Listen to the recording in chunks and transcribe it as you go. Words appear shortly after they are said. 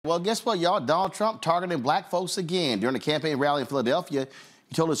Well, guess what, y'all? Donald Trump targeting black folks again. During a campaign rally in Philadelphia,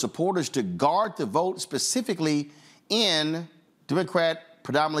 he told his supporters to guard the vote, specifically in Democrat,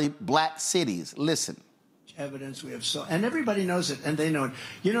 predominantly black cities. Listen. Evidence we have and everybody knows it, and they know it.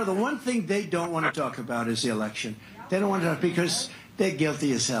 You know, the one thing they don't want to talk about is the election. They don't want to talk because they're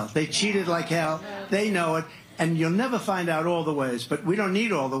guilty as hell. They cheated like hell. They know it, and you'll never find out all the ways. But we don't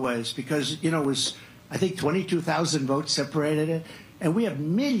need all the ways because, you know, it was, I think, 22,000 votes separated it, and we have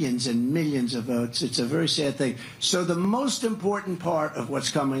millions and millions of votes. It's a very sad thing. So the most important part of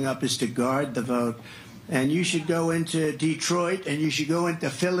what's coming up is to guard the vote. And you should go into Detroit, and you should go into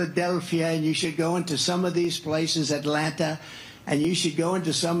Philadelphia, and you should go into some of these places, Atlanta, and you should go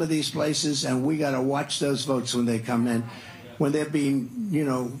into some of these places, and we got to watch those votes when they come in, when they're being, you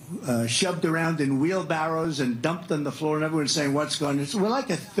know, shoved around in wheelbarrows and dumped on the floor, and everyone's saying, what's going on? We're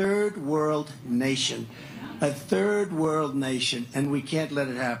like a third world nation, and we can't let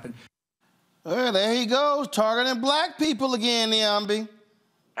it happen. Well, there he goes, targeting black people again, Niambi.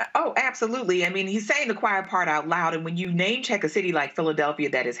 Oh, absolutely. I mean, he's saying the quiet part out loud. And when you name check a city like Philadelphia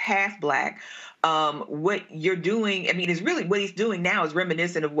that is half black, what you're doing, I mean, is really what he's doing now is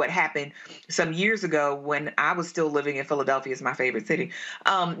reminiscent of what happened some years ago when I was still living in Philadelphia. It's my favorite city.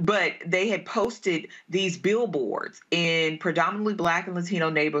 But they had posted these billboards in predominantly black and Latino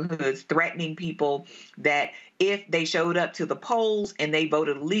neighborhoods threatening people that if they showed up to the polls and they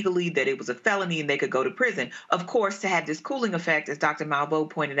voted illegally, that it was a felony and they could go to prison. Of course, to have this cooling effect, as Dr. Malveaux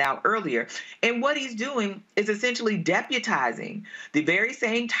pointed out earlier. And what he's doing is essentially deputizing the very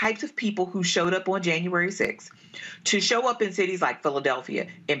same types of people who showed up on January 6th to show up in cities like Philadelphia,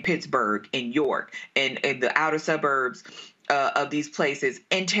 in Pittsburgh, in York, and in the outer suburbs of these places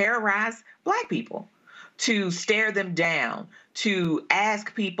and terrorize black people, to stare them down, to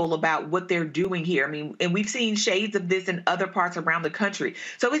ask people about what they're doing here. I mean, and we've seen shades of this in other parts around the country.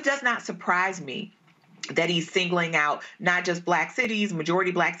 So it does not surprise me that he's singling out not just black cities,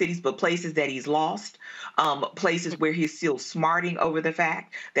 majority black cities, but places that he's lost, places where he's still smarting over the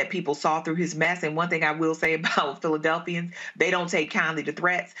fact that people saw through his mess. And one thing I will say about Philadelphians, they don't take kindly to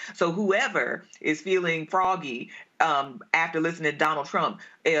threats. So whoever is feeling froggy after listening to Donald Trump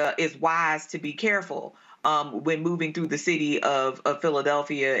is wise to be careful when moving through the city of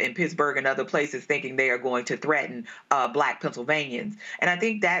Philadelphia and Pittsburgh and other places, thinking they are going to threaten black Pennsylvanians. And I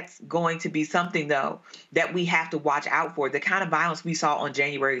think that's going to be something, though, that we have to watch out for. The kind of violence we saw on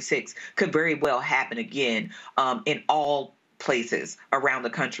January 6th could very well happen again in all places around the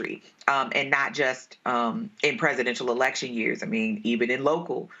country, and not just in presidential election years. I mean, even in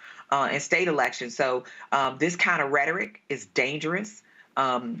local and state elections. So this kind of rhetoric is dangerous.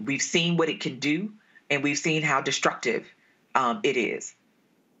 We've seen what it can do, and we've seen how destructive it is.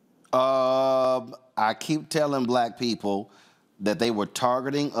 I keep telling black people that they were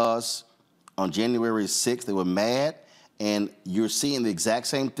targeting us on January 6th. They were mad, and you're seeing the exact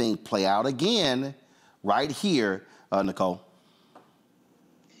same thing play out again right here, Nicole.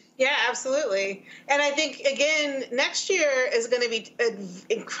 Yeah, absolutely. And I think, again, next year is going to be an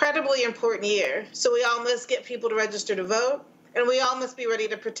incredibly important year. So we all must get people to register to vote, and we all must be ready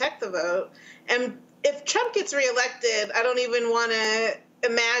to protect the vote. And if Trump gets reelected, I don't even want to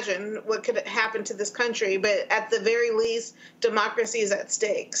imagine what could happen to this country. But at the very least, democracy is at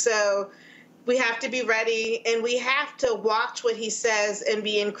stake. So we have to be ready, and we have to watch what he says and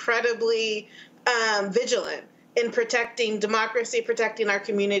be incredibly vigilant in protecting democracy, protecting our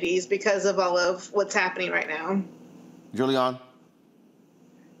communities because of all of what's happening right now. Julian?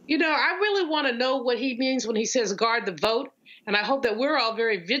 You know, I really want to know what he means when he says guard the vote. And I hope that we're all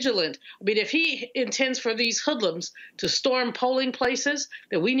very vigilant. I mean, if he intends for these hoodlums to storm polling places,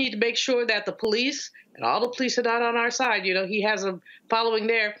 then we need to make sure that the police, and all the police are not on our side, you know, he has them following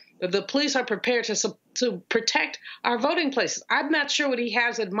there, that the police are prepared to protect our voting places. I'm not sure what he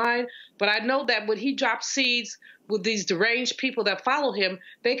has in mind, but I know that when he drops seeds with these deranged people that follow him,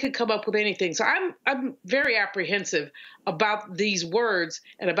 they could come up with anything. So I'm very apprehensive about these words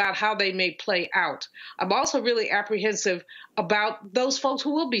and about how they may play out. I'm also really apprehensive about those folks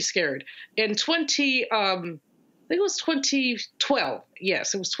who will be scared. In I think it was 2012.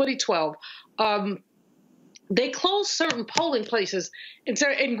 Yes, it was 2012. They closed certain polling places.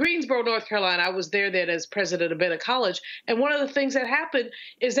 In Greensboro, North Carolina, I was there then as president of Bennett College. And one of the things that happened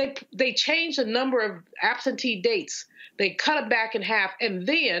is they changed the number of absentee dates. They cut it back in half. And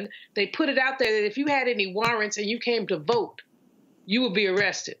then they put it out there that if you had any warrants and you came to vote, you would be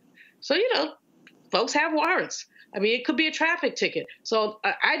arrested. So, you know, folks have warrants. I mean, it could be a traffic ticket. So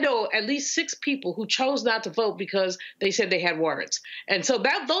I know at least 6 people who chose not to vote because they said they had warrants. And so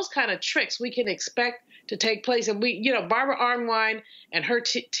those kind of tricks we can expect to take place. And Barbara Arnwine and her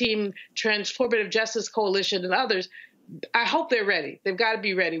team, Transformative Justice Coalition and others, I hope they're ready. They've got to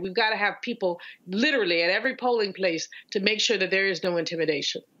be ready. We've got to have people literally at every polling place to make sure that there is no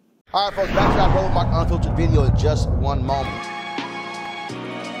intimidation. All right, folks, back to our Roland Mark Unfiltered video in just one moment.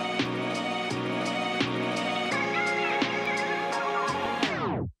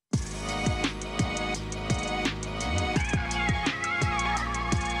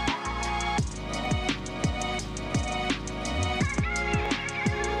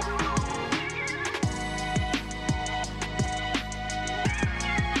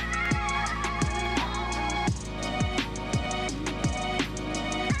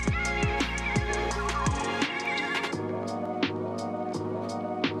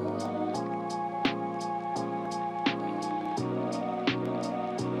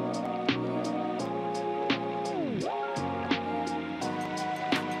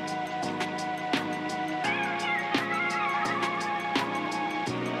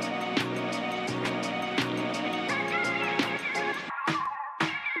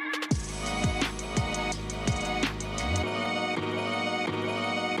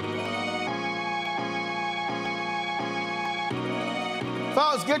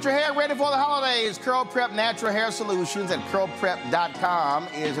 Folks, get your hair ready for the holidays. Curl Prep Natural Hair Solutions at curlprep.com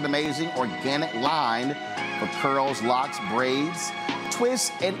is an amazing organic line for curls, locks, braids,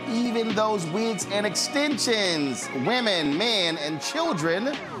 twists, and even those wigs and extensions. Women, men, and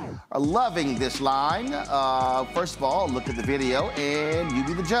children are loving this line. First of all, look at the video and you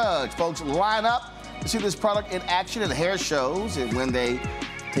be the judge. Folks, line up to see this product in action at hair shows, and when they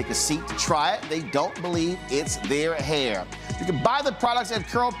take a seat to try it, they don't believe it's their hair. You can buy the products at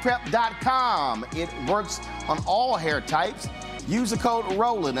curlprep.com. It works on all hair types. Use the code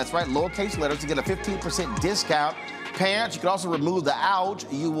Roland, that's right, lowercase letters, to get a 15% discount. Parents, you can also remove the ouch.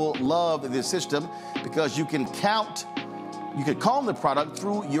 You will love this system because you can comb the product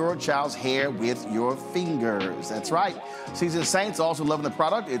through your child's hair with your fingers. That's right. Seasoned Saints also loving the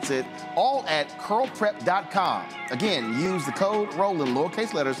product. It's all at curlprep.com. Again, use the code Roland,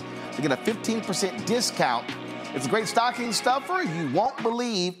 lowercase letters, to get a 15% discount. It's a great stocking stuffer. You won't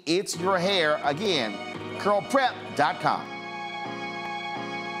believe it's your hair. Again, curlprep.com.